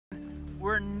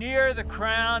We're near the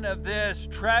crown of this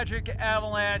tragic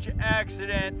avalanche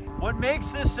accident. What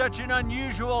makes this such an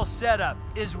unusual setup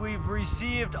is we've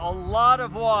received a lot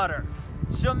of water.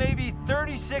 So maybe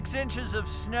 36 inches of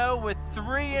snow with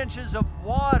 3 inches of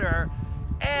water,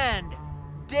 and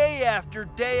day after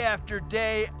day after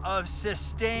day of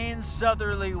sustained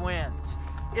southerly winds.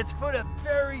 It's put a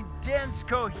very dense,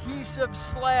 cohesive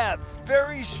slab,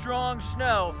 very strong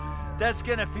snow that's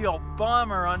gonna feel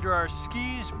bomber under our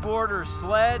skis, board, or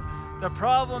sled. The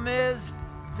problem is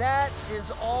that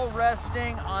is all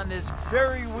resting on this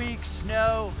very weak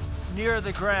snow near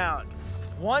the ground.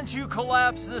 Once you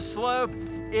collapse the slope,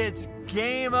 it's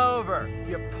game over.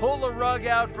 You pull the rug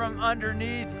out from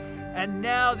underneath, and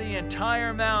now the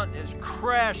entire mountain is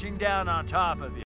crashing down on top of you.